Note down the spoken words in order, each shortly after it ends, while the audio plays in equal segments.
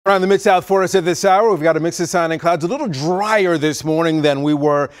Around the Mid-South for us at this hour, we've got a mix of sun and clouds. A little drier this morning than we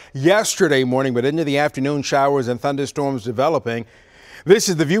were yesterday morning, but into the afternoon, showers and thunderstorms developing. This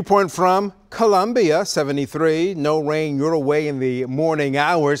is the viewpoint from Columbia, 73. No rain your way in the morning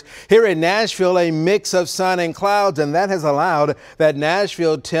hours. Here in Nashville, a mix of sun and clouds, and that has allowed that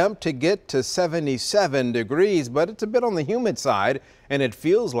Nashville temp to get to 77 degrees, but it's a bit on the humid side, and it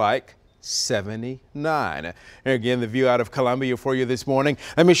feels like 79. And again, the view out of Columbia for you this morning.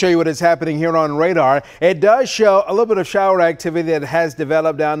 Let me show you what is happening here on radar. It does show a little bit of shower activity that has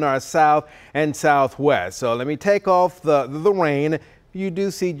developed down to our south and southwest. So let me take off the rain. You do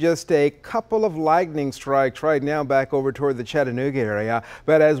see just a couple of lightning strikes right now back over toward the Chattanooga area.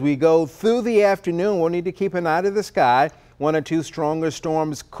 But as we go through the afternoon, we'll need to keep an eye to the sky. One or two stronger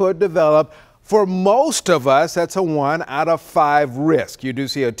storms could develop. For most of us, that's a 1 out of 5 risk. You do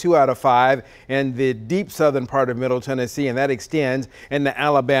see a 2 out of 5 in the deep southern part of Middle Tennessee, and that extends into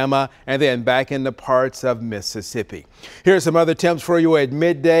Alabama and then back into parts of Mississippi. Here's some other temps for you at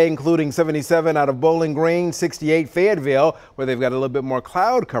midday, including 77 out of Bowling Green, 68 Fayetteville, where they've got a little bit more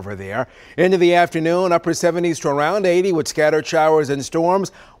cloud cover there. Into the afternoon, upper 70s to around 80 with scattered showers and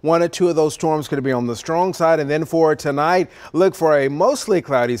storms. 1 or 2 of those storms could be on the strong side. And then for tonight, look for a mostly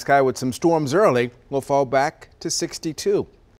cloudy sky with some storms early. We'll fall back to 62.